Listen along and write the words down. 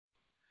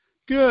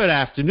Good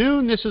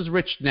afternoon. This is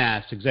Rich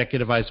Nass,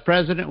 Executive Vice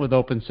President with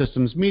Open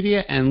Systems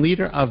Media and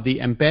leader of the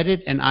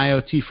Embedded and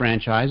IoT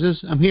franchises.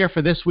 I'm here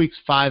for this week's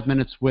 5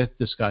 Minutes with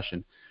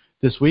discussion.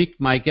 This week,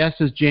 my guest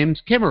is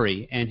James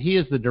Kimmery, and he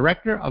is the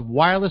Director of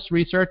Wireless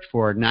Research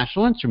for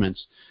National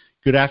Instruments.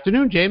 Good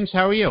afternoon, James.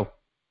 How are you?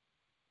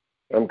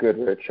 I'm good,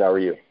 Rich. How are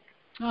you?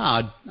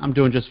 I'm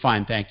doing just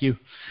fine, thank you.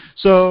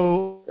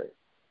 So,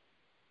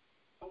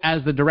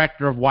 as the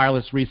Director of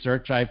Wireless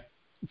Research, I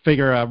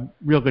figure a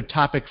real good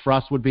topic for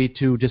us would be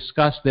to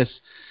discuss this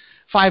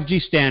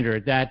 5G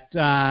standard that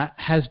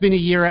has been a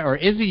year or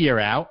is a year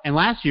out, and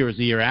last year was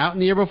a year out,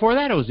 and the year before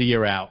that it was a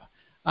year out.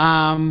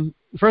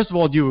 First of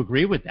all, do you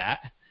agree with that?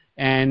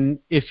 And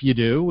if you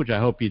do, which I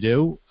hope you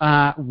do,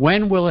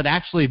 when will it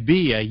actually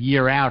be a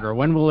year out, or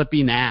when will it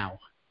be now?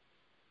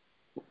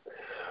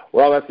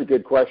 Well, that's a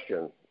good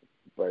question.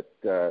 But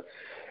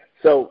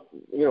so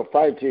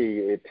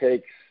 5G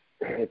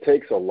it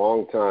takes a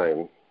long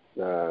time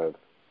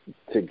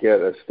to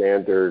get a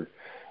standard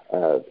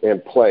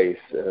in place,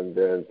 and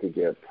then to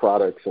get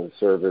products and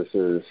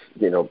services,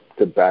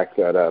 to back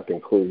that up,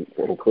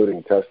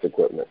 including test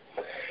equipment.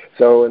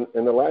 So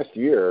in the last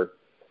year,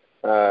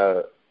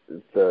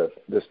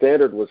 the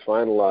standard was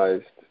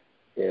finalized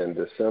in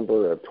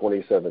December of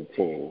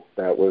 2017.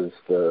 That was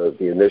the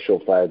initial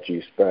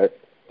 5G spec,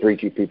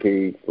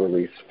 3GPP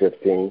release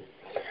 15.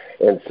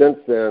 And since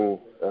then,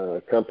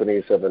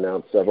 companies have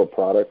announced several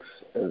products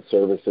and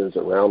services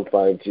around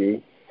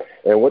 5G.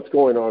 And what's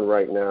going on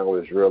right now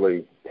is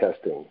really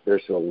testing.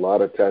 There's a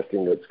lot of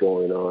testing that's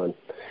going on,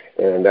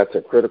 and that's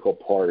a critical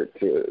part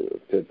to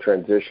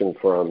transition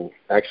from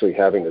actually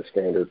having the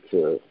standard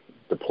to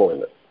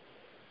deployment.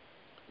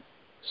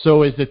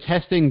 So is the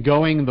testing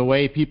going the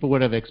way people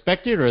would have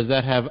expected, or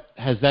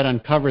has that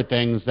uncovered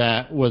things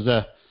that was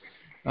a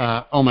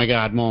oh my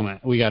God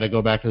moment? We got to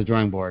go back to the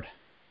drawing board.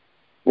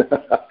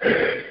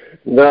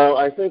 No,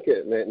 I think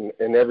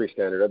in every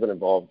standard, I've been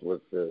involved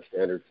with the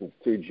standard since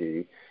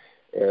 2G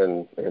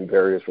and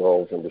various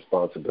roles and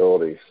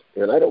responsibilities.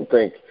 And I don't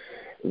think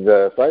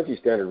the 5G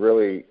standard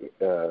really,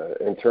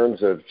 in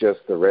terms of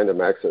just the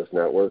random access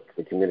network,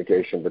 the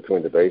communication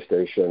between the base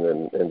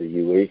station and the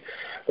UE,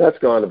 that's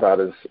gone about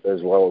as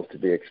well as to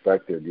be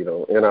expected.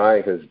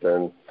 NI has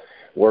been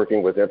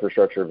working with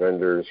infrastructure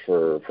vendors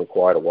for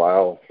quite a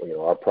while.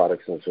 Our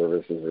products and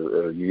services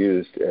are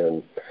used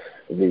in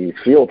the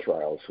field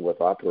trials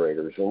with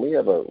operators, and we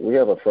have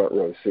a front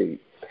row seat.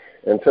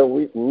 And so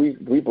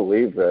we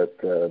believe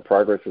that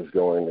progress is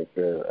going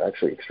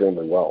actually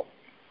extremely well.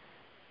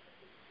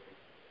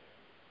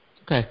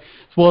 Okay.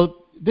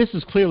 Well, this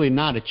is clearly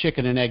not a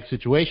chicken and egg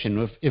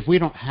situation. If we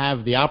don't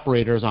have the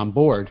operators on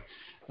board,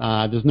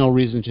 there's no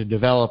reason to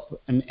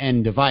develop an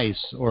end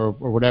device or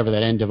whatever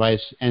that end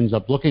device ends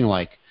up looking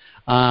like.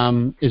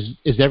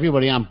 Is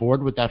everybody on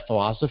board with that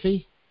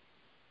philosophy?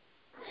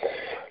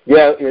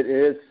 Yeah, it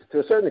is.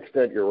 To a certain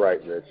extent, you're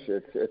right, Rich.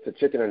 It's a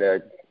chicken and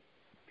egg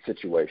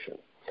situation.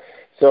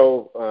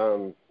 So,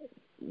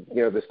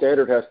 the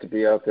standard has to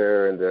be out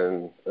there, and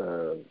then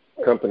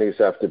companies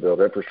have to build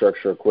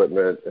infrastructure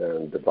equipment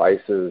and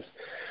devices,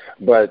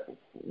 but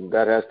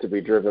that has to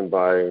be driven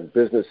by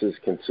businesses,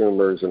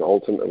 consumers, and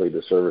ultimately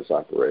the service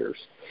operators.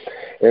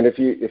 And if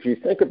you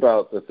think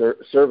about the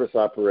service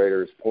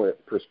operators'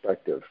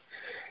 perspective,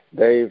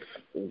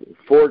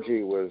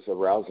 4G was a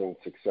rousing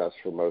success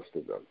for most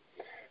of them,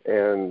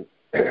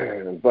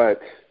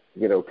 but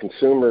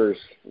consumers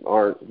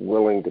aren't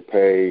willing to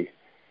pay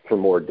for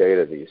more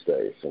data these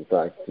days. In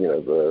fact,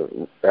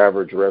 the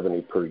average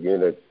revenue per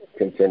unit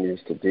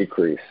continues to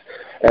decrease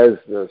as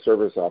the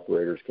service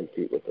operators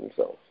compete with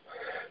themselves.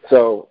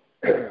 So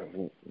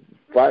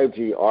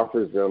 5G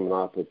offers them an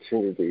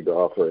opportunity to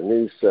offer a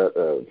new set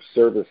of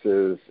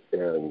services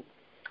and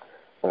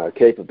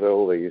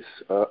capabilities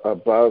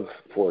above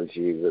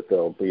 4G that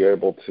they'll be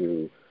able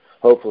to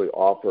hopefully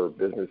offer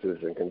businesses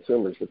and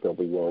consumers that they'll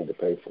be willing to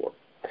pay for.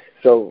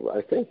 So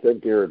I think they're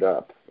geared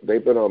up.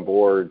 They've been on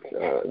board.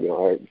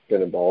 I've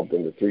been involved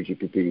in the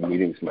 3GPP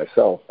meetings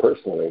myself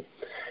personally,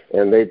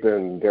 and they've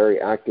been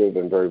very active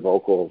and very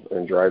vocal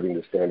in driving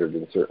the standard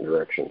in certain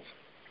directions.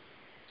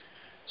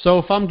 So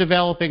if I'm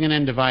developing an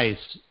end device,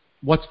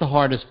 what's the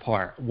hardest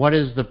part? What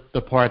is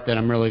the part that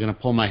I'm really going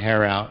to pull my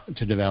hair out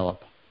to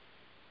develop?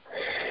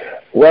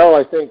 Well,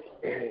 I think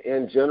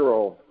in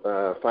general,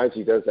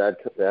 5G does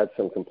add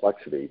some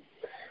complexity.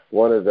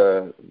 One of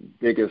the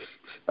biggest,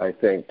 I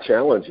think,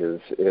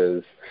 challenges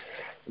is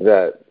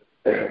that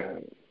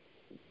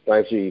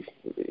 5G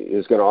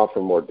is going to offer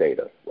more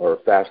data or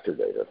faster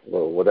data.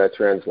 Well, that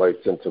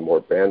translates into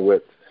more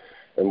bandwidth,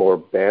 and more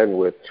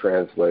bandwidth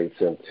translates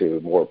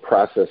into more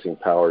processing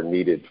power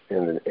needed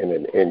in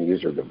an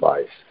end-user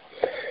device.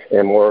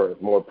 And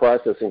more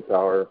processing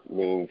power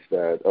means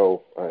that,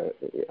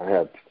 I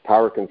have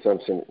power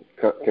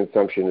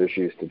consumption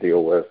issues to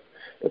deal with.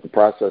 If the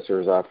processor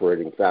is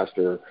operating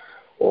faster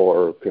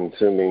or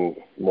consuming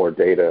more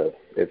data,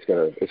 it's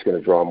going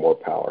to draw more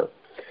power.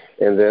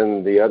 And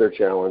then the other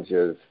challenge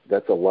is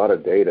that's a lot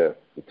of data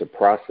to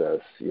process.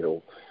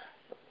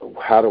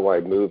 how do I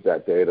move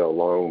that data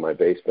along my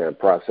baseband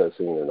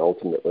processing and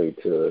ultimately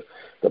to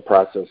the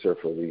processor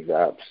for these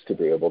apps to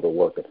be able to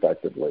work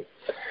effectively.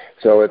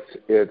 So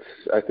it's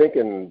I think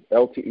in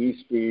LTE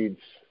speeds,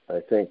 I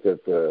think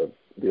that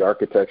the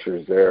architecture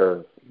is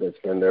there. That's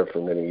been there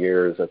for many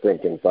years. I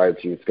think in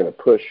 5G it's going to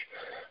push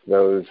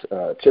those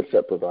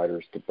chipset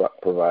providers to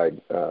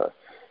provide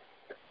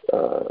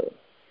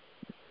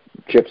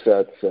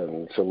chipsets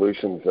and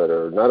solutions that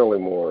are not only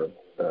more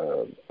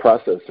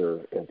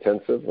processor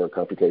intensive or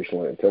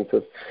computationally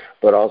intensive,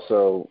 but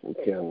also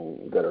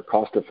that are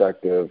cost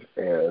effective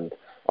and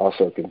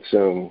also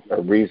consume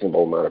a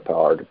reasonable amount of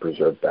power to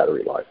preserve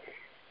battery life.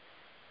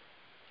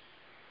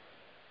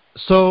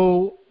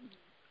 So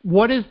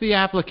what is the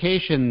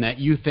application that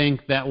you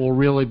think that will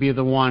really be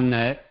the one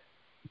that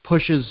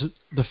pushes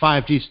the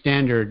 5G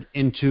standard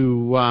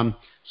into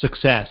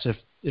success,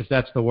 if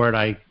that's the word?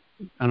 I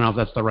don't know if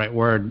that's the right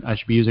word I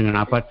should be using or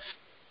not, but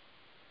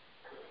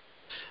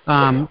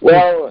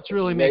let's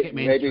really make it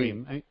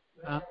mainstream.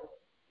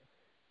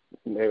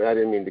 Maybe I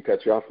didn't mean to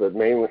cut you off, but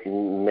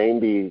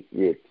maybe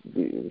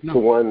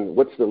for one,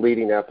 what's the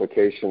leading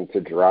application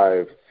to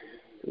drive,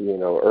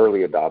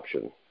 early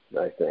adoption?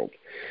 I think,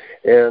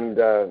 and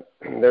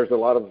there's a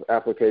lot of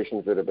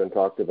applications that have been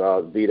talked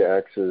about.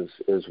 V2X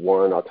is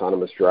one,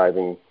 autonomous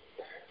driving.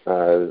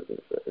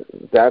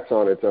 That's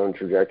on its own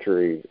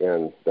trajectory,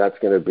 and that's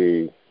going to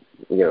be,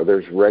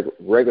 there's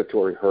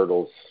regulatory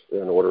hurdles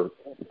in order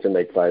to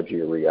make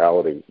 5G a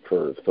reality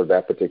for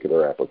that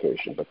particular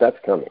application, but that's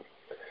coming.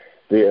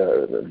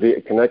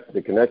 The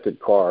connected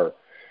car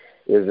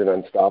is an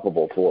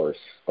unstoppable force.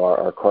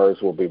 Our cars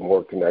will be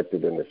more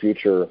connected in the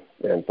future,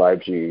 and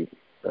 5G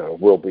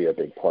will be a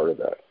big part of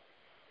that.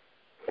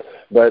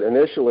 But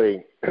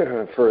initially,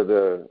 for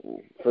the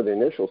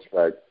initial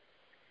spec,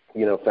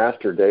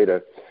 faster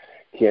data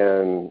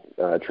can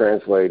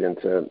translate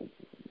into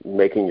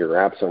making your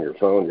apps on your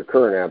phone, your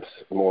current apps,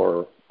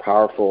 more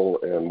powerful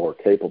and more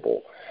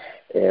capable.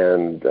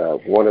 And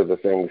one of the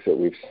things that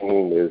we've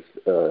seen is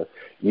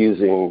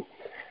using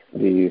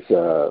these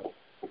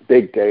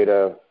big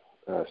data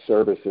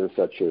services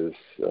such as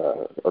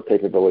or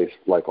capabilities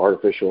like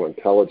artificial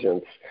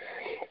intelligence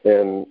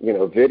and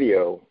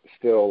video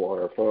still on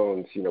our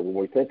phones. When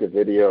we think of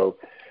video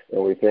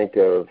and we think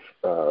of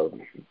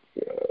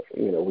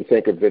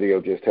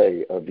video just,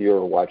 hey, a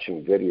viewer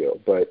watching video,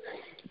 but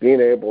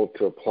being able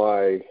to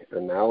apply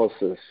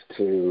analysis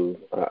to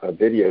a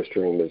video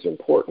stream is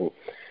important.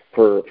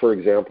 For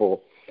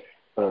example,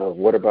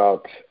 what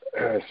about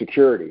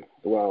security?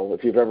 Well,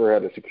 if you've ever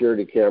had a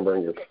security camera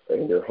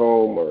in your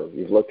home, or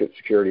you've looked at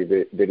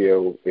security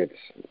video, it's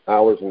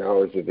hours and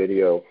hours of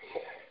video,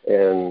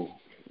 and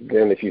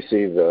then if you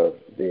see the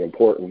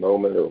important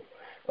moment or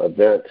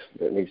event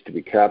that needs to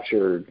be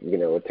captured,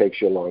 it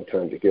takes you a long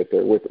time to get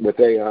there. With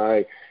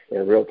AI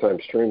and real-time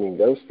streaming,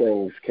 those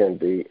things can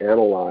be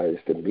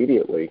analyzed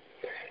immediately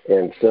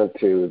and sent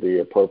to the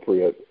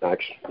appropriate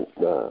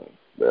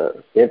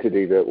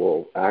entity that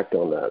will act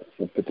on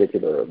that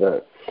particular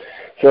event.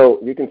 So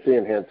you can see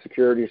enhanced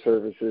security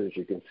services.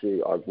 You can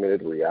see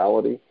augmented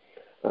reality.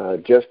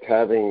 Just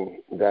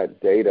having that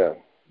data,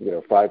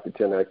 5 to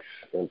 10x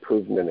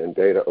improvement in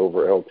data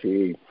over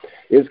LTE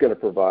is going to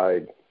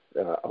provide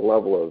a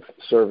level of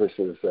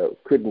services that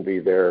couldn't be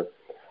there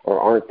or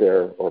aren't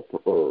there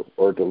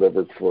or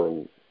delivered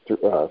from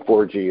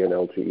 4G and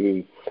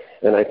LTE.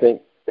 And I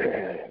think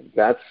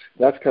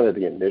that's kind of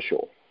the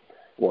initial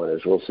one,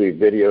 is we'll see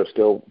video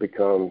still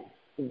become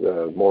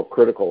the more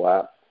critical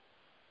app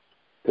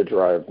to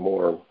drive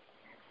more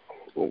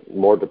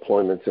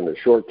deployments in the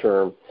short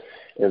term.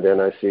 And then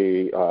I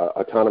see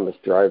autonomous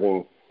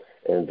driving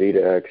and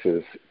V2X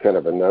is kind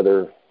of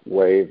another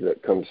wave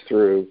that comes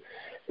through.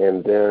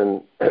 And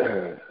then,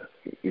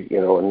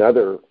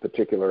 another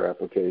particular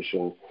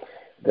application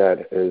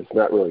that is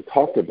not really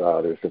talked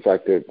about is the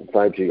fact that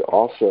 5G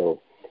also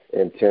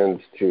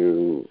intends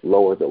to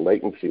lower the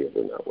latency of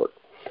the network.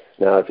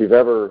 Now, if you've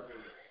ever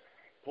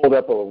pulled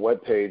up a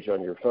web page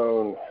on your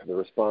phone, the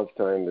response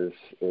time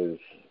is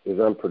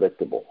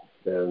unpredictable,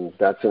 and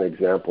that's an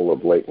example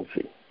of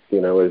latency.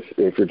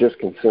 If you're just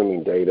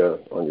consuming data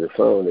on your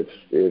phone,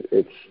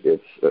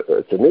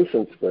 it's a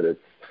nuisance, but it's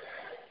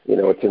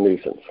a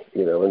nuisance.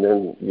 And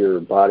then your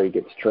body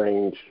gets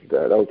trained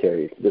that,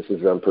 okay, this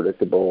is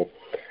unpredictable,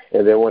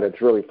 and then when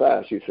it's really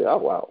fast, you say, oh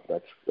wow,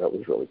 that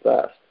was really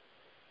fast.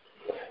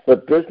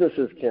 But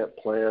businesses can't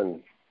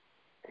plan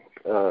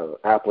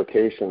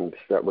applications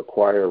that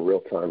require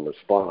real-time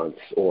response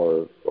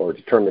or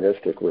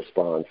deterministic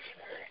response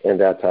in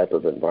that type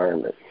of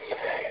environment.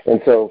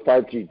 And so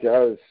 5G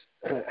does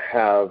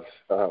have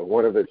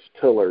one of its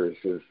pillars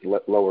is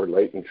lower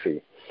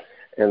latency.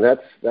 And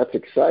that's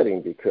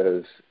exciting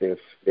because if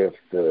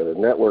the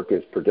network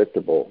is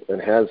predictable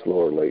and has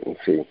lower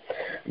latency,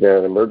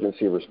 then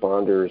emergency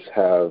responders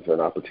have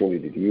an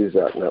opportunity to use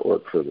that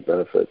network for the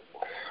benefit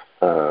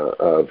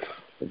of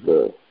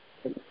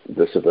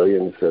the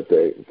civilians that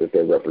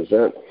they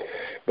represent.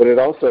 But it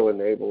also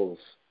enables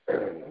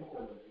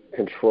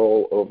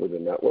control over the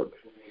network.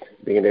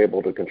 being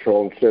able to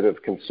control instead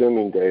of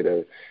consuming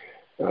data,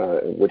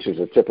 which is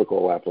a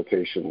typical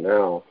application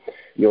now,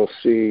 you'll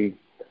see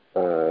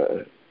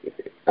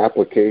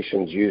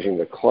applications using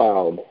the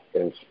cloud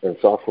and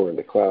software in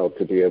the cloud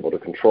to be able to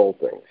control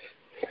things.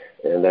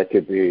 And that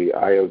could be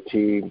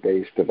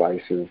IoT-based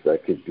devices.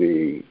 That could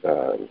be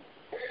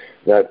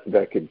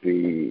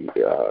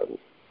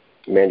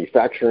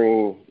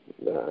manufacturing.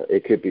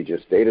 It could be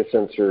just data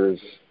sensors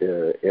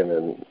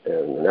in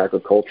an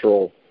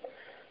agricultural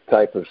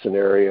type of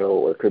scenario,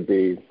 or it could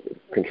be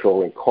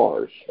controlling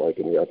cars, like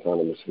in the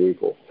autonomous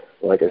vehicle.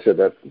 Like I said,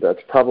 that's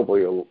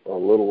probably a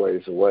little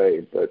ways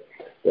away, but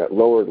that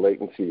lower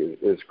latency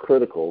is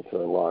critical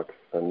to unlock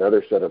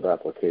another set of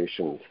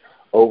applications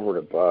over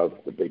and above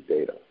the big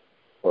data,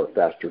 or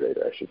faster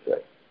data, I should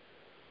say.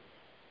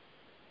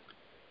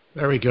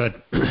 Very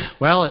good.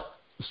 Well, it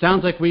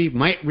sounds like we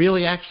might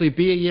really actually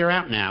be a year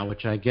out now,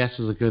 which I guess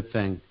is a good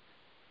thing.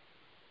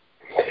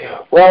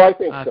 Well, I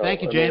think so.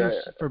 Thank you, James,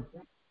 for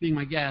being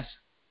my guest.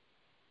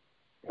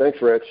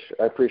 Thanks, Rich.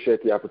 I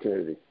appreciate the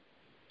opportunity.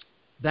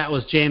 That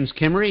was James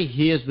Kimmery.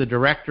 He is the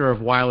Director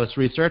of Wireless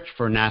Research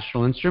for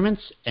National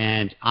Instruments,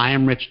 and I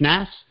am Rich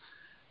Nass.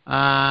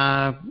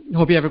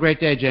 Hope you have a great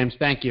day, James.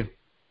 Thank you.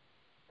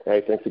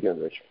 Hey, thanks again,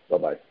 Rich.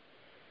 Bye-bye.